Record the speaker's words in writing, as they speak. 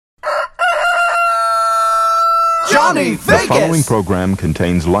Johnny Vegas! The following program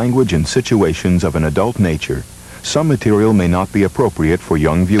contains language and situations of an adult nature. Some material may not be appropriate for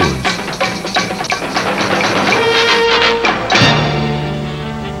young viewers.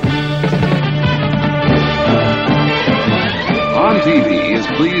 On TV is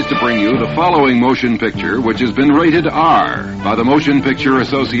pleased to bring you the following motion picture, which has been rated R by the Motion Picture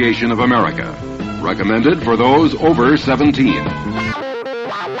Association of America. Recommended for those over 17.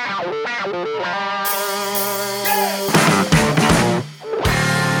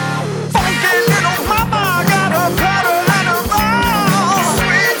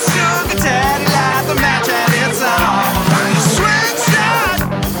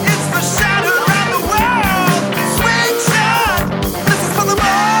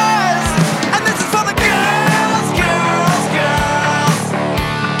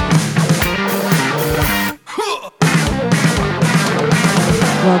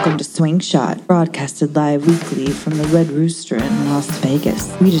 Welcome to Swing Shot, broadcasted live weekly from the Red Rooster in Las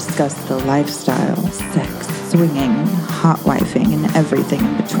Vegas. We discuss the lifestyle, sex, swinging, hot wifing, and everything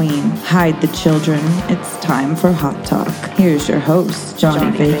in between. Hide the children. It's time for Hot Talk. Here's your host,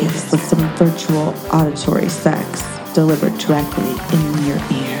 Johnny Vegas, with some virtual auditory sex delivered directly in your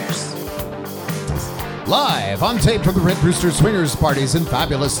ears. Live on tape from the Red Rooster Swingers Parties in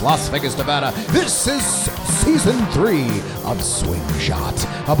fabulous Las Vegas, Nevada. This is Season 3 of Swing Shot,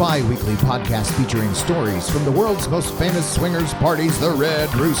 a bi-weekly podcast featuring stories from the world's most famous swingers parties, the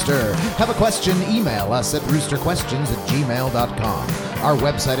Red Rooster. Have a question? Email us at roosterquestions@gmail.com. Our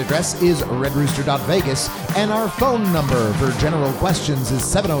website address is redrooster.vegas, and our phone number for general questions is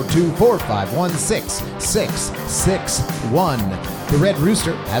 702-451-6661. The Red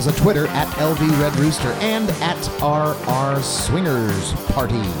Rooster has a Twitter at LVRedRooster and at RR Swingers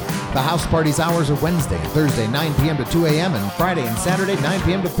Party. The house party's hours are Wednesday and Thursday, 9 p.m. to 2 a.m., and Friday and Saturday, 9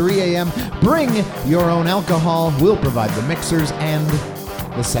 p.m. to 3 a.m. Bring your own alcohol. We'll provide the mixers and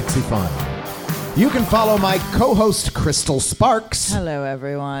the sexy fun. You can follow my co-host, Crystal Sparks. Hello,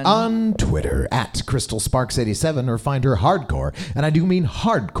 everyone. On Twitter at CrystalSparks87, or find her hardcore, and I do mean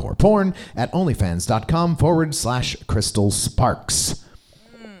hardcore porn, at onlyfans.com/Crystal Sparks.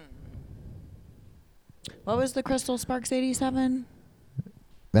 What was the Crystal Sparks 87?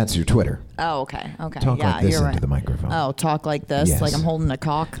 That's your Twitter. Oh, okay. Talk yeah, like this you're into right. the microphone. Oh, talk like this? Yes. Like I'm holding a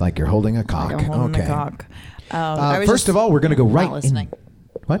cock? Like you're holding a cock. Like I'm holding okay. a cock. First of all, we're going to go right listening. in.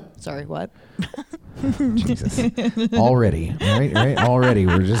 What? Sorry, what? Jesus. Already. Right? Already.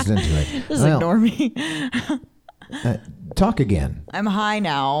 We're just into it. Just ignore me. Talk again. I'm high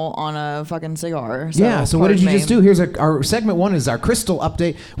now on a fucking cigar. So what did you just do? Here's our segment one is our Crystal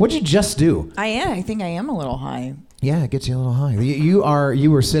update. What did you just do? I think I am a little high. Yeah, it gets you a little high.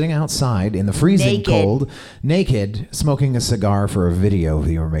 You were sitting outside in the freezing cold, naked, smoking a cigar for a video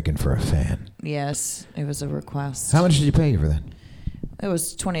you were making for a fan. Yes, it was a request. How much did you pay for that? It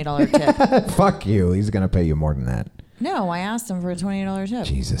was $20 tip. Fuck you. He's going to pay you more than that. No, I asked him for a $20 tip.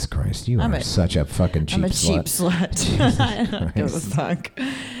 Jesus Christ. You are such a fucking cheap slut. I'm a cheap slut. I don't give a fuck.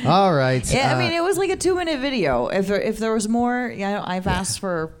 All right. Yeah, I mean, it was like a 2-minute video. If there was more, I've asked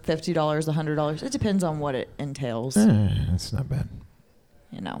for $50, $100. It depends on what it entails. That's not bad.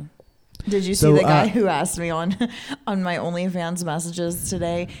 You know. Did you see the guy who asked me on my OnlyFans messages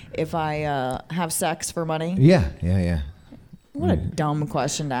today if I have sex for money? Yeah. What a dumb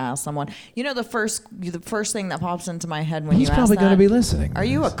question to ask someone. You know, the first thing that pops into my head when He's you ask probably that, going to be listening. Are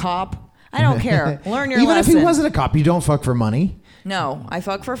you a cop? I don't care. Learn your Even lesson. if he wasn't a cop, you don't fuck for money. No, I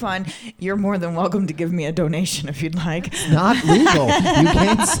fuck for fun. You're more than welcome to give me a donation if you'd like. It's not legal. You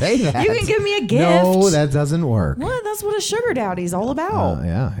can't say that. You can give me a gift. No, that doesn't work. What? That's what a sugar daddy's all about.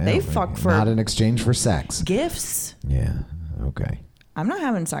 Yeah. They fuck for not in exchange for sex. Gifts. Yeah. Okay. I'm not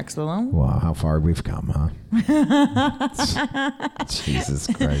having sex with them. Wow, how far we've come, huh? Jesus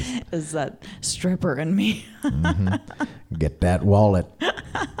Christ. Is that stripper in me? Get that wallet.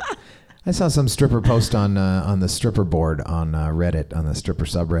 I saw some stripper post on the stripper board on Reddit, on the stripper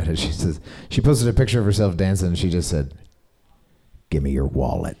subreddit. She posted a picture of herself dancing, and she just said, "Give me your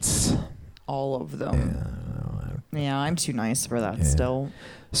wallets." All of them. Yeah, I'm too nice for that still.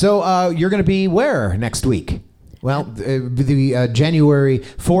 So you're going to be where next week? Well, the January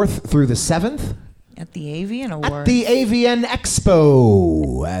 4th through the 7th. At the AVN Awards. At the AVN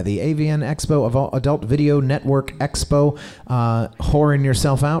Expo. The AVN Expo of Adult Video Network Expo. Whoring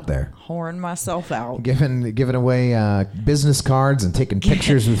yourself out there. Whoring myself out. Giving away business cards and taking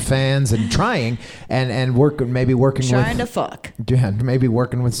pictures with fans and trying and working trying to fuck. Yeah, maybe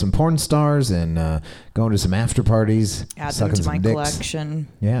working with some porn stars and going to some after parties. Add them to my collection.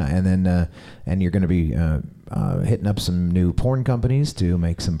 Yeah, and then and you're going to be hitting up some new porn companies to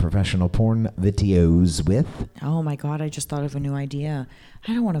make some professional porn videos with. Oh my God, I just thought of a new idea.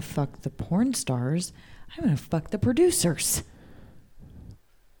 I don't want to fuck the porn stars. I'm going to fuck the producers.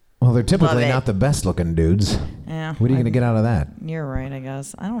 Well, they're typically not the best looking dudes. Yeah. What are you going to get out of that? You're right, I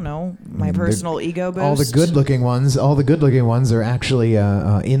guess. I don't know. My personal ego boost. All the good looking ones are actually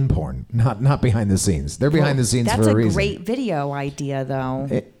in porn, not behind the scenes. They're behind the scenes for a reason. That's a great video idea, though.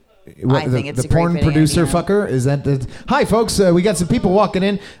 I think it's the porn producer idea. Fucker. Is that the? Hi, folks. We got some people walking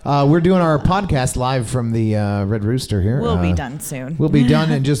in. We're doing our podcast live from the Red Rooster here. We'll be done soon. We'll be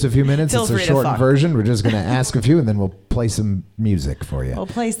done in just a few minutes. It's a shortened version. We're just going to ask a few, and then we'll play some music for you. We'll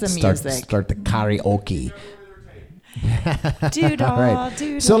play some music. Start the karaoke. Doo-dah, right.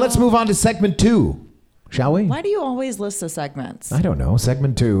 doo-dah. So let's move on to segment 2, shall we? Why do you always list the segments? I don't know.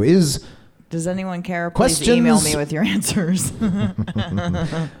 Segment 2 is. Does anyone care? Please email me with your answers.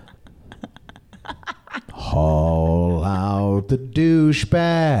 Haul out the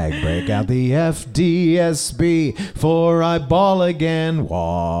douchebag, break out the FDSB, for I ball again,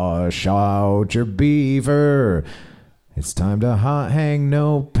 wash out your beaver. It's time to hang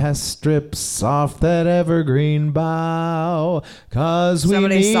no pest strips off that evergreen bough, 'cause we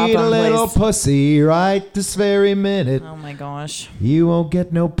need a little pussy right this very minute. Oh my gosh. You won't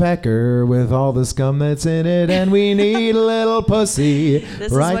get no pecker with all the scum that's in it, and we need a little pussy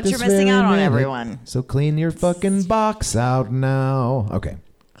this right is what this you're missing out on, everyone. So clean your fucking box out now. Okay.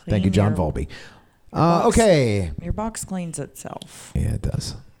 Thank you, John Volpe. Okay. Your box cleans itself. Yeah, it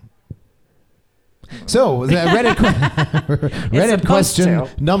does. So, Reddit question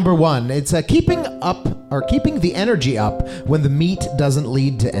number 1. It's keeping the energy up when the meet doesn't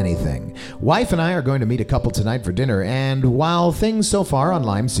lead to anything. Wife and I are going to meet a couple tonight for dinner, and while things so far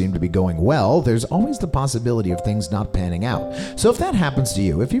online seem to be going well, there's always the possibility of things not panning out. So if that happens to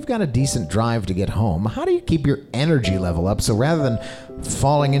you, if you've got a decent drive to get home, how do you keep your energy level up so rather than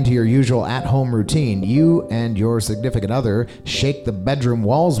falling into your usual at-home routine, you and your significant other shake the bedroom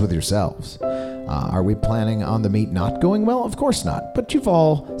walls with yourselves? Are we planning on the meet not going well? Of course not. But you've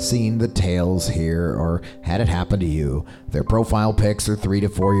all seen the tales here or had it happen to you. Their profile pics are 3 to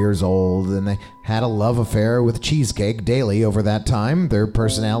 4 years old and they had a love affair with cheesecake daily over that time. Their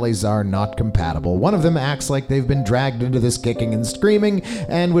personalities are not compatible. One of them acts like they've been dragged into this kicking and screaming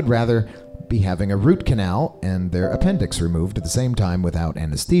and would rather be having a root canal and their appendix removed at the same time without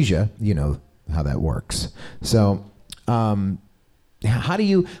anesthesia. You know how that works. So,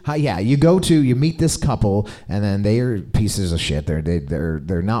 you meet this couple and then they are pieces of shit.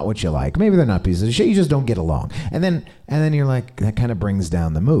 They're not what you like. Maybe they're not pieces of shit. You just don't get along. And then you're like, that kind of brings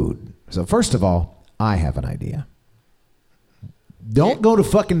down the mood. So first of all, I have an idea. Don't go to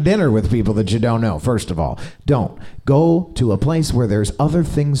fucking dinner with people that you don't know, first of all. Don't. Go to a place where there's other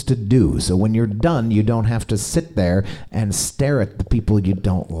things to do. So when you're done, you don't have to sit there and stare at the people you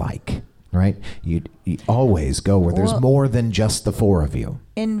don't like. Right? You always go where there's more than just the 4 of you.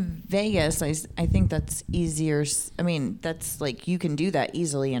 In Vegas, I think that's easier. I mean, that's like you can do that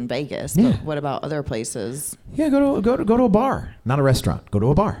easily in Vegas. Yeah. But what about other places? Yeah, go to a bar, not a restaurant. Go to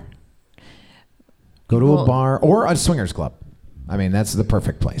a bar. Go to a bar or a swingers club. I mean, that's the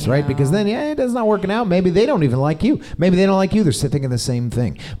perfect place, right? Because then, it's not working out. Maybe they don't even like you. Maybe they don't like you. They're thinking the same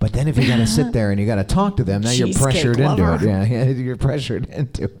thing. But then if you got to sit there and you got to talk to them, now you're pressured into it. Yeah, you're pressured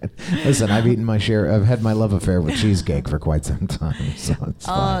into it. Listen, I've had my love affair with cheesecake for quite some time. So it's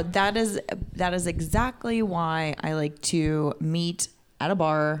fine. That is exactly why I like to meet at a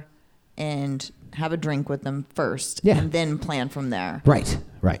bar and have a drink with them first and then plan from there. Right.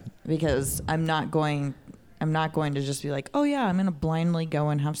 Because I'm not going to just be like, oh yeah, I'm going to blindly go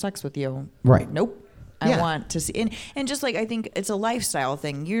and have sex with you. Right. Nope. I want to see, and just like, I think it's a lifestyle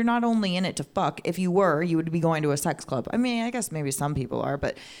thing. You're not only in it to fuck. If you were, you would be going to a sex club. I mean, I guess maybe some people are,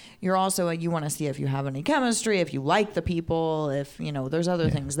 but you're also, you want to see if you have any chemistry, if you like the people, if, there's other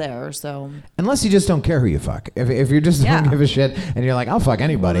things there. So unless you just don't care who you fuck. If you just don't give a shit and you're like, I'll fuck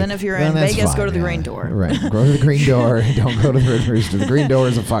anybody. Well, then if you're in Vegas, go to the Green Door. Right. Go to the Green Door. Don't go to the Red Rooster. The Green Door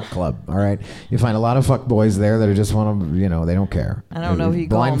is a fuck club. All right. You find a lot of fuck boys there that just want to, they don't care. I don't know if you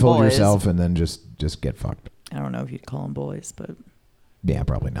call them boys. Blindfold yourself and then just get fucked. I don't know if you'd call them boys, but... Yeah,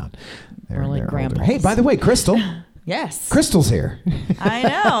 probably not. They're like grandpas. Hey, by the way, Crystal. Yes. Crystal's here. I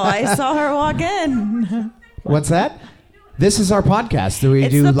know. I saw her walk in. What's that? This is our podcast that we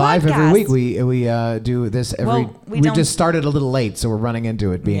It's do the live every podcast. week. We do this every. Well, we we don't- just started a little late, so we're running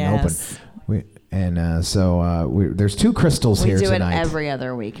into it being Yes. open. There's 2 crystals We here do tonight. it every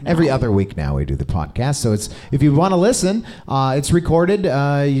other week now. Every other week now we do the podcast. So it's if you want to listen, it's recorded.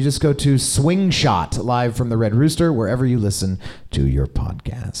 You just go to Swing Shot live from the Red Rooster wherever you listen to your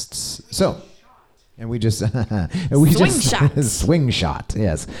podcasts. So, and we just Swing Shot. Swing Shot.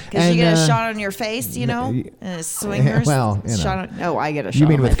 Yes, Because you get a shot on your face, you know? Swingers. well, you know. Shot on, I get a shot You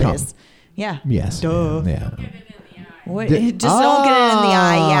mean on with my cum? face. Yeah. Yes. Duh. Yeah. What, just don't get it in the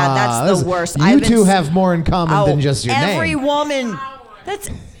eye. Yeah, that's the worst. You two have more in common than just your every name. woman. That's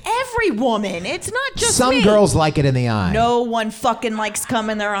every woman. It's not just Some me. girls like it in the eye. No one fucking likes cum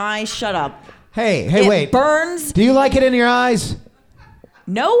in their eye. Shut up. Hey, It wait. burns. Do you like it in your eyes?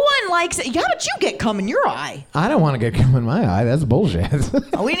 No one likes it. How about you get cum in your eye? I don't want to get cum in my eye. That's bullshit.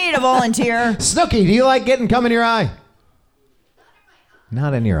 We need a volunteer. Snooki, do you like getting cum in your eye?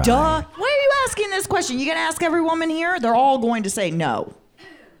 Not in your eye. Duh. Why are you asking this question? You gonna ask every woman here? They're all going to say no.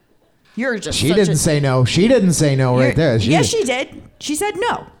 You're just. She such didn't a, say no. She didn't say no right there. Yes, she did. She said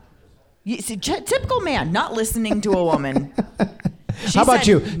no. You see, typical man, not listening to a woman. She How about said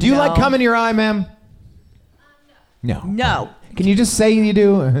you? Do you like no. cum in your eye, ma'am? No. No. Can you just say you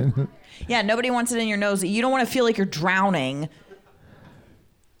do? Yeah, nobody wants it in your nose. You don't want to feel like you're drowning.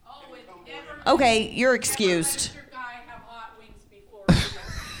 Okay, you're excused.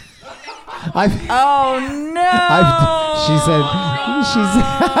 Oh no! She said,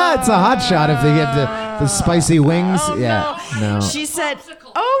 it's a hot shot if they get the spicy wings. Oh, yeah. No. She said,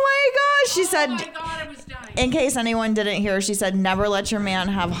 "Oh my gosh!" She said, in case anyone didn't hear, she said, "Never let your man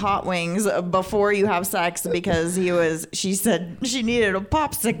have hot wings before you have sex," because she said she needed a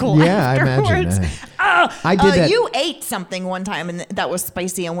popsicle. Yeah, I afterwards. imagine. I did that. You ate something one time and that was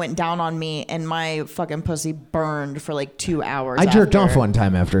spicy and went down on me, and my fucking pussy burned for like 2 hours. I jerked after. off one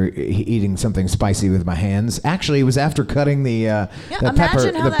time after eating something spicy with my hands. Actually, it was after cutting the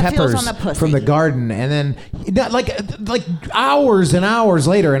imagine how that feels peppers on a pussy. from the garden, and then like hours and hours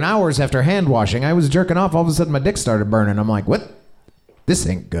later, and hours after hand washing, I was jerking off. All of a sudden, my dick started burning. I'm like, what? This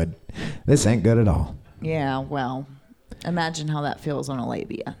ain't good. This ain't good at all. Yeah, well, imagine how that feels on a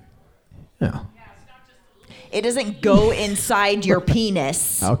labia. Yeah. It doesn't go inside your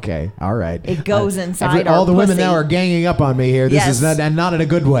penis. Okay. All right. It goes inside our all the women pussy. now are ganging up on me here. This is Yes. not, and not in a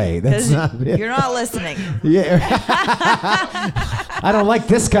good way. That's 'Cause not. You're not listening. Yeah. I don't like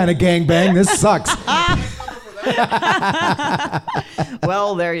this kind of gangbang. This sucks.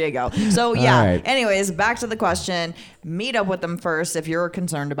 Well, there you go. So, yeah. All right. Anyways, back to the question. Meet up with them first if you're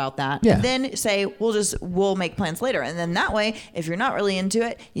concerned about that. Yeah. Then say, we'll make plans later. And then that way, if you're not really into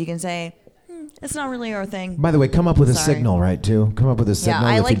it, you can say, it's not really our thing. By the way, come up with a Sorry. signal, right? Too. Come up with a signal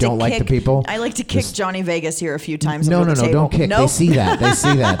I if like you don't to like kick, the people. I like to kick Johnny Vegas here a few times. No, under no, the no! table. Don't kick. Nope. They see that. They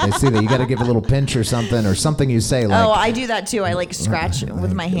see that. They see that. You got to give a little pinch or something, you say like. Oh, I do that too. I like scratch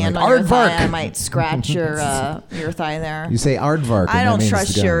with my hand like on your aardvark. thigh. I might scratch your thigh there. You say aardvark. I and that don't means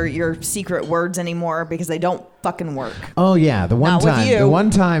trust to go. your secret words anymore because they don't fucking work. Oh yeah, the one Not with time. you. The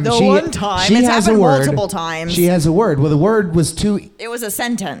one time. The she, one time. She It's has happened a word. multiple times. She has a word. Well, the word was too. It was a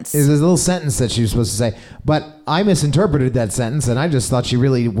sentence. Is a little sentence that she was supposed to say, but I misinterpreted that sentence, and I just thought she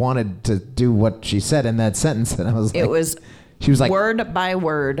really wanted to do what she said in that sentence, and I was like, It was she was like, word by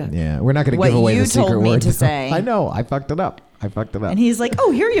word. yeah, we're not going to What give away you the secret told me word to say. I know, I fucked it up. And he's like,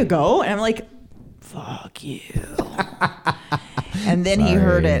 "Oh, here you go." And I'm like, "Fuck you." And then he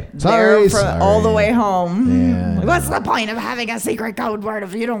heard it Sorry, all the way home. Yeah. Like, what's the point of having a secret code word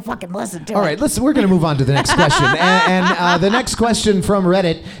if you don't fucking listen to it? All right, we're going to move on to the next question. and the next question from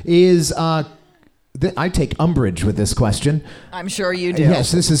Reddit is, I take umbrage with this question. I'm sure you do.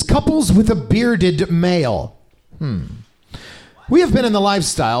 Yes, this is couples with a bearded male. We have been in the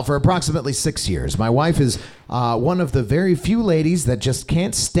lifestyle for approximately 6 years. My wife is one of the very few ladies that just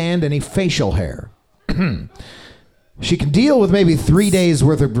can't stand any facial hair. She can deal with maybe 3 days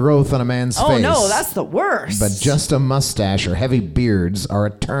worth of growth on a man's face. Oh no, that's the worst. But just a mustache or heavy beards are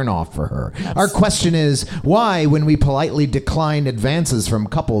a turnoff for her. Our question is, why, when we politely decline advances from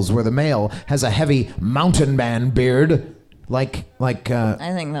couples where the male has a heavy mountain man beard, like I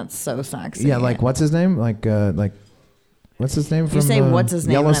think that's so sexy. yeah, like what's his name? Like what's his name from You say what's his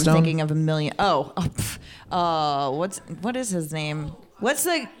name? And I'm Yellowstone? thinking of a million. What is his name?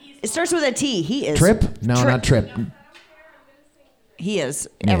 It starts with a T. He is Trip? No, not Trip. He is.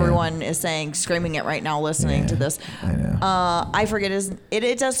 Yeah. Everyone is screaming it right now, listening to this. I know. I forget his.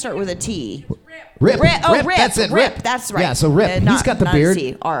 It does start with a T. Rip. Rip. That's it. Rip. That's right. Yeah, so Rip. He's got the not beard. A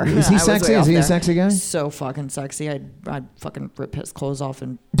C, R. Is he I was way sexy? off Is he a there. sexy guy? So fucking sexy. I'd fucking rip his clothes off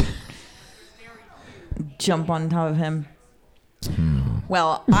and jump on top of him.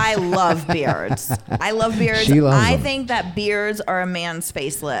 Well, I love beards. I love beards. She loves I them. think that beards are a man's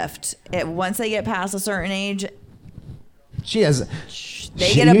facelift. Once they get past a certain age, She has.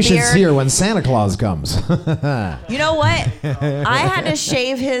 they get a You should beard. see her when Santa Claus comes. You know what? I had to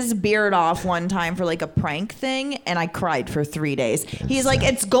shave his beard off one time for like a prank thing, and I cried for 3 days. He's like,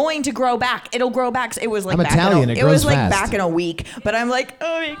 "It's going to grow back. It'll grow back." It was like I'm back Italian, In it it was grows like fast. back in a week, but I'm like,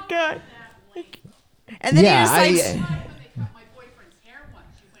 "Oh my god!" And then Yeah, he just like. My boyfriend's hair once.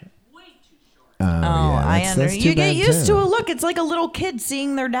 She went way too short. I that's understand. too You get bad, used too. to a look. It's like a little kid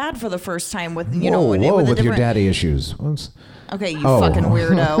seeing their dad for the first time with you Whoa, know whoa, with a with your different. daddy issues. What's- Okay, you Oh. fucking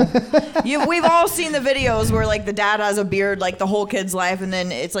weirdo. We've all seen the videos where like the dad has a beard like the whole kid's life, and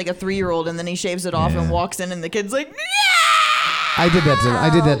then it's like a 3-year-old, and then he shaves it off Yeah. and walks in, and the kid's like, I did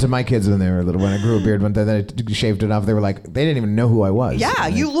that to my kids when they were little. When I grew a beard one day, then I shaved it off. They were like, they didn't even know who I was. "Yeah,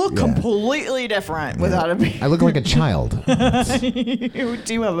 you look Yeah. completely different without a beard. I look like a child. You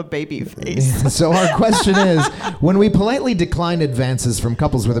do have a baby face." So our question is, when we politely decline advances from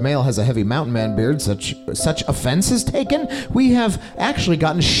couples where the male has a heavy mountain man beard, such offense is taken. We have actually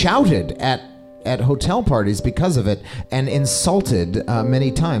gotten shouted at hotel parties because of it and insulted many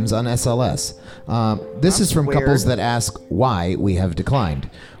times on SLS. This is from weird. couples that ask why we have declined.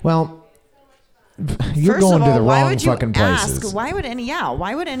 Well, you're First going of to all, the why wrong would you fucking ask? places. Why would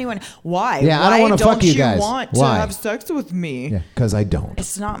anyone? Why? Yeah, I don't Why wanna fuck you guys. Want Why? to have sex with me? Yeah, because I don't.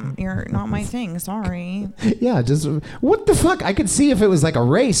 It's you're not my thing. Sorry. Yeah, just what the fuck? I could see if it was like a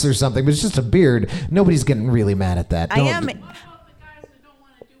race or something, but it's just a beard. Nobody's getting really mad at that. I Don't- am. What about the guys that don't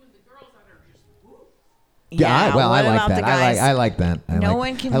want to do with the girls that are just woo? Yeah, well, what I like about that. the guys? I like that. No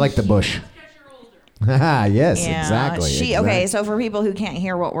one can I like the bush. Because you're older. Yes, Yeah, exactly. Okay, exactly. so for people who can't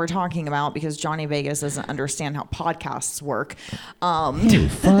hear what we're talking about because Johnny Vegas doesn't understand how podcasts work,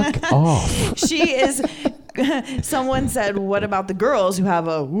 Fuck off. she is. Someone said, "What about the girls who have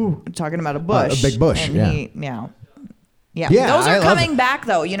talking about a bush, a big bush, And yeah. Yeah, Yeah, those I are love coming it. back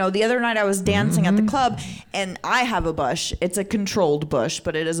though. You know, the other night I was dancing at the club, and I have a bush. It's a controlled bush,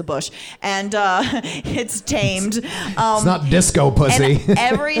 but it is a bush, and it's tamed. It's not disco pussy. And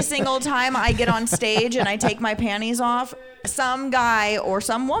every single time I get on stage and I take my panties off, some guy or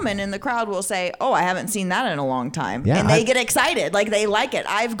some woman in the crowd will say, "Oh, I haven't seen that in a long time," Yeah, and they get excited, like they like it.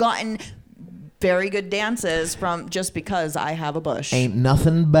 I've gotten very good dances from just because I have a bush. Ain't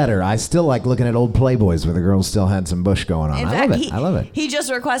nothing better. I still like looking at old Playboys where the girls still had some bush going on. In I fact, love it. I love it. He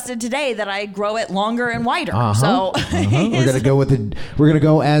just requested today that I grow it longer and wider. Uh-huh. So We're gonna go with the. We're gonna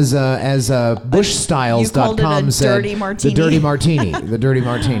go as bushstyles.com You called it a said. dirty martini. The dirty martini. The dirty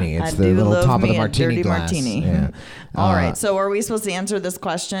martini. It's I the do little love top of me the a martini dirty glass. martini. Yeah. All right. So are we supposed to answer this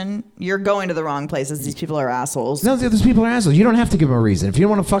question? You're going to the wrong places. These people are assholes. No, those people are assholes. You don't have to give them a reason. If you don't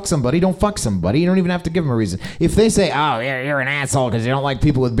want to fuck somebody, don't fuck somebody. You don't even have to give them a reason. If they say, "Oh, you're an asshole because you don't like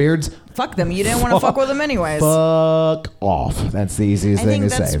people with beards," Fuck them. You didn't want to fuck with them anyways. fuck off. That's the easiest I thing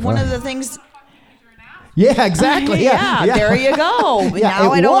think to that's say. one of the things. Yeah, exactly. Yeah, There you go. Yeah,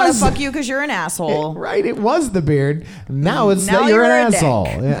 Now it I don't want was- to fuck you because you're an asshole. Right, it was the beard. Now it's Now that you're you're an a dick. asshole.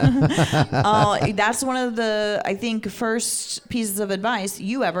 Yeah. That's one of the, I think, first pieces of advice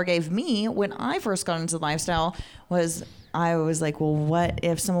you ever gave me when I first got into the lifestyle was I was like, well, what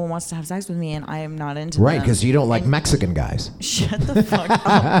if someone wants to have sex with me and I am not into Right, them? because you don't like Mexican guys. Shut the fuck up.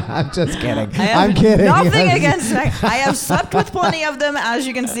 I'm just kidding. I have I'm kidding. Nothing against that. I have slept with plenty of them, as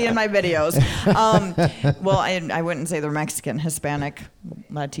you can see in my videos. Well, I wouldn't say they're Mexican, Hispanic,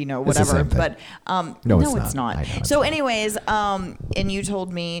 Latino, It's the whatever. same thing. But No, it's it's not. not. I know it's So, not. anyways, and you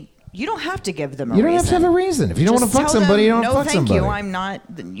told me you don't have to give them a You don't reason. have to have a reason. If you don't want Just to fuck tell somebody, you them, don't no, fuck thank somebody. you. I'm not.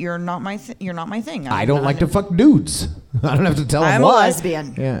 You're not my. You're not my thing. I don't like to fuck dudes. I don't have to tell them I'm a why.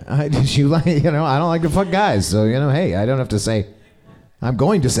 lesbian. Yeah, I don't like to fuck guys. So hey, I don't have to say. I'm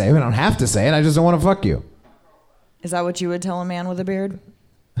going to say it. I don't have to say it. I just don't want to fuck you. Is that what you would tell a man with a beard?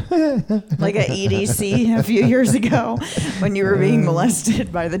 Like at EDC a few years ago when you were being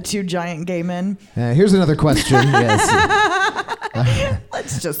molested by the two giant gay men. Here's another question. Yes.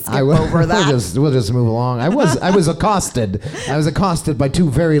 Let's just skip I will, over that. We'll just move along. I was accosted. I was accosted by two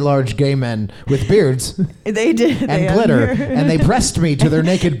very large gay men with beards They did. and they had glitter, your- and they pressed me to their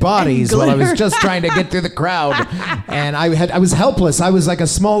naked bodies while I was glitter. just trying to get through the crowd, and I was helpless. I was like a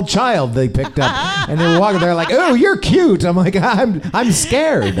small child. They picked up, and they were walking. They're like, "Oh, you're cute." I'm like, "I'm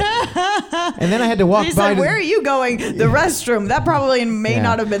scared." And then I had to walk He by. said, "Where are you going?" The restroom. That probably may Yeah.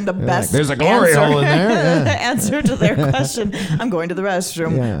 not have been the They're best. like, "There's a glory answer. hole in there." Yeah. Answer to their question. I'm going to the restroom.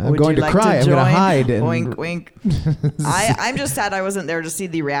 restroom. Yeah, I'm Would going you to like cry. To I'm join? going to hide. And Wink, wink. I'm just sad I wasn't there to see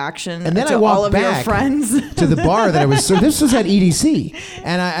the reaction And then to I walked all of your back friends. to the bar that I was. So this was at EDC,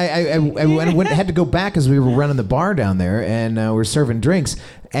 and I had to go back because we were running the bar down there, and we're serving drinks,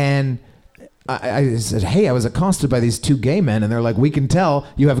 and. I said, hey, I was accosted by these two gay men, and they're like, we can tell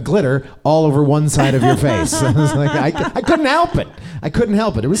you have glitter all over one side of your face. I was like, I couldn't help it. I couldn't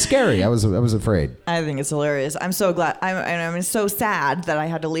help it. It was scary. I was afraid. I think it's hilarious. I'm so glad. I'm so sad that I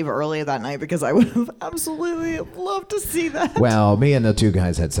had to leave early that night because I would have absolutely loved to see that. Well, me and the two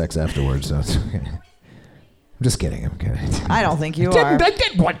guys had sex afterwards, so it's okay. I'm just kidding. I'm kidding. I don't think you are. I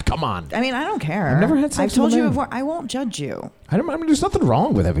did what? Come on. I mean, I don't care. I've never had sex I've told with a you man. before. I won't judge you. I mean, there's nothing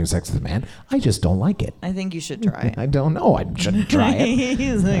wrong with having sex with a man. I just don't like it. I think you should try. I don't know. I shouldn't try it.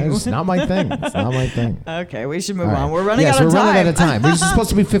 He's like, It's not my thing. It's not my thing. okay, we should move All right. on. We're running yes, out of we're time. running out of time. We're supposed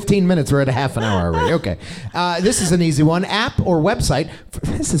to be 15 minutes. We're at a half an hour already. Okay. This is an easy one. App or website.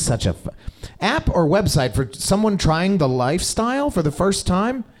 This is such a... App or website for someone trying the lifestyle for the first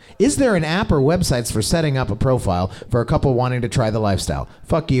time? Is there an app or websites for setting up a profile for a couple wanting to try the lifestyle?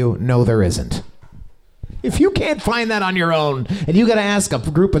 Fuck you. No, there isn't. If you can't find that on your own, and you got to ask a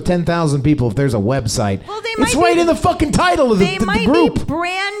group of 10,000 people if there's a website, Well, they it's might right be- in the fucking title of the, They the might group. be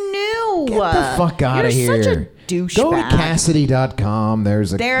brand new. Get the fuck out of here. You're such a douchebag. Go to Cassidy.com. There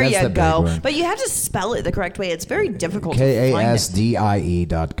There you you go. But you have to spell it the correct way. It's very difficult to find it.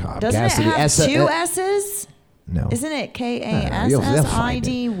 KASDIE.com. Doesn't Cassidy, it have two S's? No. Isn't it They'll find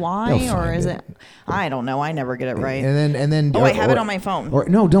KASSIDY They'll or find is it. it? I don't know. I never get it right. And then. Oh, I have it on my phone. Or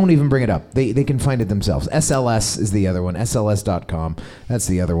no, don't even bring it up. They can find it themselves. SLS is the other one. SLS.com. That's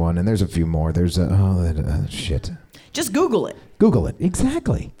the other one. And there's a few more. There's shit. Just Google it. Google it.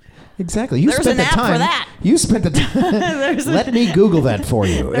 Exactly. You There's spent an the app for time. that. You spent the time. Let me Google that for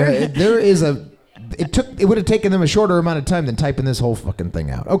you. There is a. It would have taken them a shorter amount of time than typing this whole fucking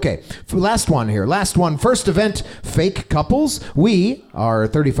thing out. Okay, last one here. First event, fake couples. We, our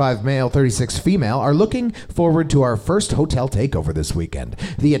 35 male, 36 female, are looking forward to our first hotel takeover this weekend.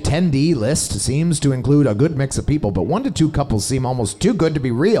 The attendee list seems to include a good mix of people, but 1 to 2 couples seem almost too good to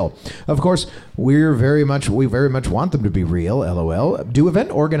be real. Of course, we very much want them to be real, LOL. Do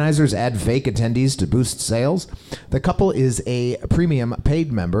event organizers add fake attendees to boost sales? The couple is a premium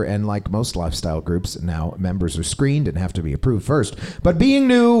paid member, and like most lifestyle groups, now members are screened and have to be approved first. But being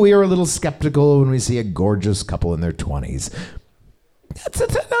new, we are a little skeptical when we see a gorgeous couple in their 20s.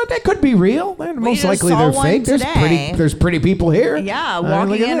 That could be real. Most just likely saw they're one fake. today. There's pretty people here. Yeah, Look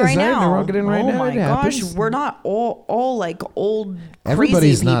walking at in this, right now. They're walking in right oh now. my It gosh, happens. we're not all like old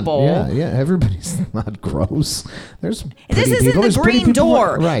Everybody's crazy not. people. Yeah. Everybody's not gross. There's This pretty isn't people. the There's pretty green people.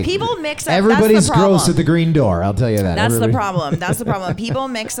 door. Right. People mix up. Everybody's that's the problem. gross at the green door. I'll tell you that. That's the Everybody- problem. That's the problem. People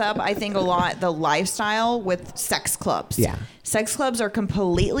mix up, I think, a lot the lifestyle with sex clubs. Yeah. Sex clubs are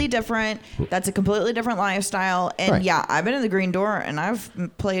completely different. That's a completely different lifestyle. And Right. yeah, I've been in the green door and I've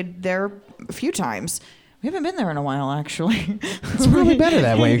played there a few times. We haven't been there in a while, actually. It's probably better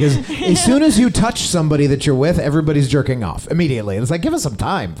that way because as soon as you touch somebody that you're with, everybody's jerking off immediately. And it's like, give us some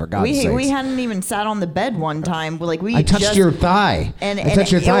time, for God's sake. We hadn't even sat on the bed one time. Like we I touched just, your thigh. And I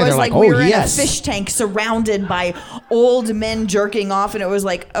touched your thigh. It was They're like like, we oh, were yes. in a fish tank surrounded by old men jerking off, and it was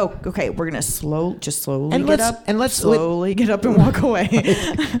like, oh, okay, we're gonna slowly And get let's- up, and let's- slowly get up and walk away.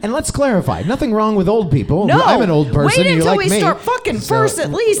 And let's clarify, nothing wrong with old people. No, I'm an old person. Wait you until like we me. start fucking So- first,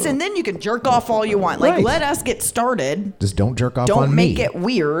 at least, and then you can jerk off all you want. Like, Right. let us get started. Just don't jerk off Don't on make me. it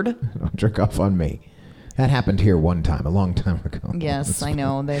weird. Don't jerk off on me. That happened here one time, a long time ago. Yes, I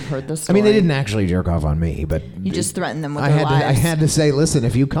know. They've heard the I story. mean, they didn't actually jerk off on me, but You just threatened them with I their had lives. to. I had to say, listen,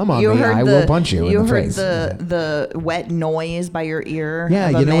 if you come on You me, heard I will punch you in the heard face. the wet noise by your ear. Yeah,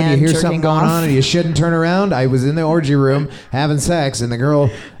 of a you know when you man hear jerking something going off? on and you shouldn't turn around. I was in the orgy room having sex, and the girl,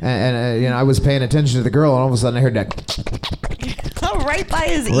 and I was paying attention to the girl, and all of a sudden I heard that right by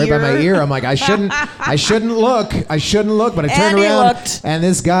his right ear. by my ear. I'm like, I shouldn't look, but I turned And he around, looked. and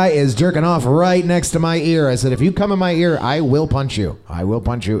this guy is jerking off right next to my ear. I said, if you come in my ear, I will punch you. I will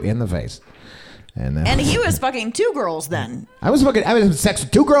punch you in the face. And he was fucking 2 girls then. I was having sex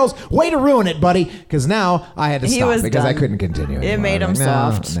with 2 girls. Way to ruin it, buddy. Because now I had to He stop was because I done. couldn't continue. It anymore. made I'm him like,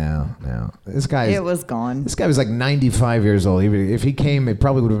 soft. No. This guy. It was gone. This guy was like 95 years old. If he came, it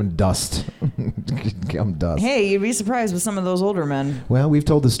probably would have been dust. Come dust. Hey, you'd be surprised with some of those older men. Well, we've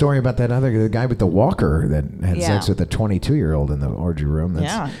told the story about the guy with the walker that had Yeah. sex with a 22-year-old in the orgy room.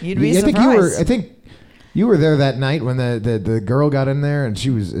 Yeah, you'd be I surprised. think you were there that night when the girl got in there and she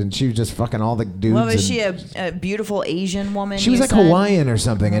was just fucking all the dudes. Well, was and- she a beautiful Asian woman? She was you like said? Hawaiian or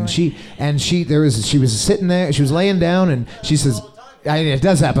something, and she was sitting there. She was laying down, and she says, "It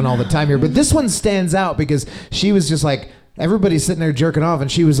does happen all the time here, but this one stands out because she was just like everybody's sitting there jerking off,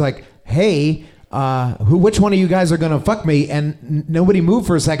 and she was like, hey, which one of you guys are going to fuck me? And nobody moved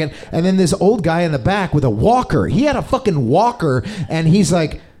for a second. And then this old guy in the back with a walker, he had a fucking walker, and he's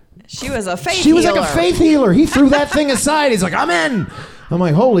like, she was a faith she was healer. like a faith healer. He threw that thing aside. He's like, I'm in. I'm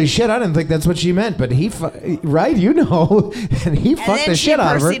like, holy shit, I didn't think that's what she meant. But right, you know, and he fucked the shit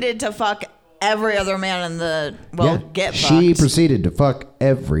out of her. And then she proceeded to fuck every other man in the, get fucked. She proceeded to fuck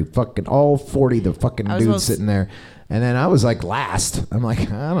all 40 the fucking dudes sitting there. And then I was like last. I'm like,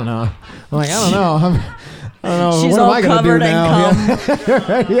 I don't know. I don't know. She's what all am I gonna covered do now?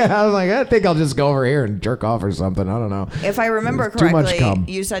 in Yeah. I was like, I think I'll just go over here and jerk off or something. I don't know. If I remember too much correctly, cum.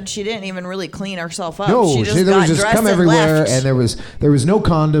 you said she didn't even really clean herself up. No, she just there got was just dressed cum and everywhere, left. and there was no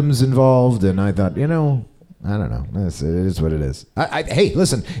condoms involved. And I thought, I don't know. It is what it is. Hey,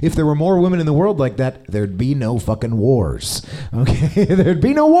 listen, if there were more women in the world like that, there'd be no fucking wars. Okay? There'd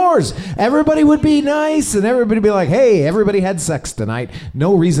be no wars. Everybody would be nice, and everybody would be like, hey, everybody had sex tonight.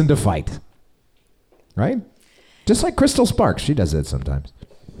 No reason to fight. Right? Just like Crystal Sparks. She does it sometimes.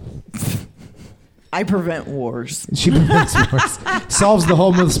 I prevent wars. She prevents wars. Solves the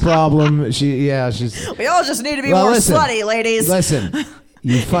homeless problem. We all just need to be more slutty, ladies. Listen.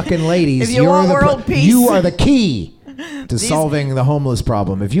 You fucking ladies, if you want world peace, you are the key to solving the homeless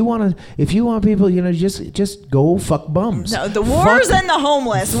problem. If you want people, just go fuck bums. No, the wars and the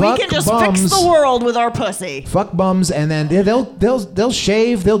homeless. We can just fix the world with our pussy. Fuck bums, and then they'll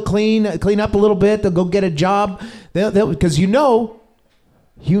shave, they'll clean up a little bit, they'll go get a job. They'll because why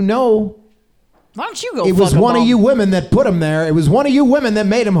don't you go? It was one of you women that put them there. It was one of you women that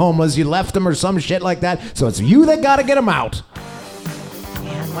made them homeless. You left them or some shit like that. So it's you that got to get them out.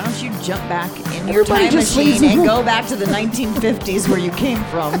 Why don't you jump back in your time machine and go back to the 1950s where you came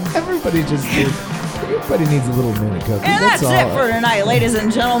from? Everybody needs a little mini cookie. And that's it for tonight, ladies and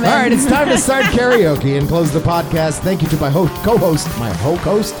gentlemen. All right, it's time to start karaoke and close the podcast. Thank you to my co-host.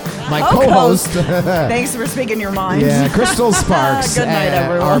 Thanks for speaking your mind. Yeah, Crystal Sparks. Good night,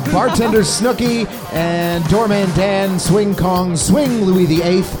 everyone. Our bartender Snooky and doorman Dan, Swing Kong, Swing Louis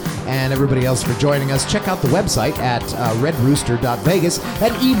VIII, and everybody else for joining us. Check out the website at redrooster.vegas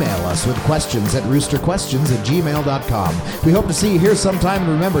and email us with questions at roosterquestions@gmail.com. We hope to see you here sometime.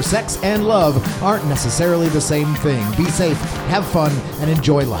 And remember, sex and love aren't necessarily the same thing. Be safe, have fun, and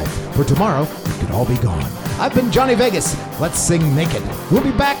enjoy life. For tomorrow, it could all be gone. I've been Johnny Vegas. Let's sing naked. We'll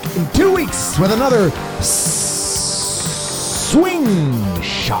be back in 2 weeks with another swing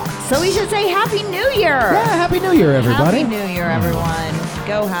shot. So we should say Happy New Year. Yeah, Happy New Year, everybody. Happy New Year, everyone.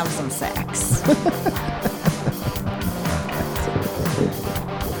 Go have some sex.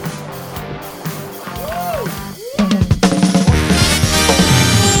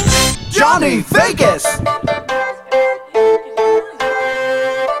 Johnny Vegas!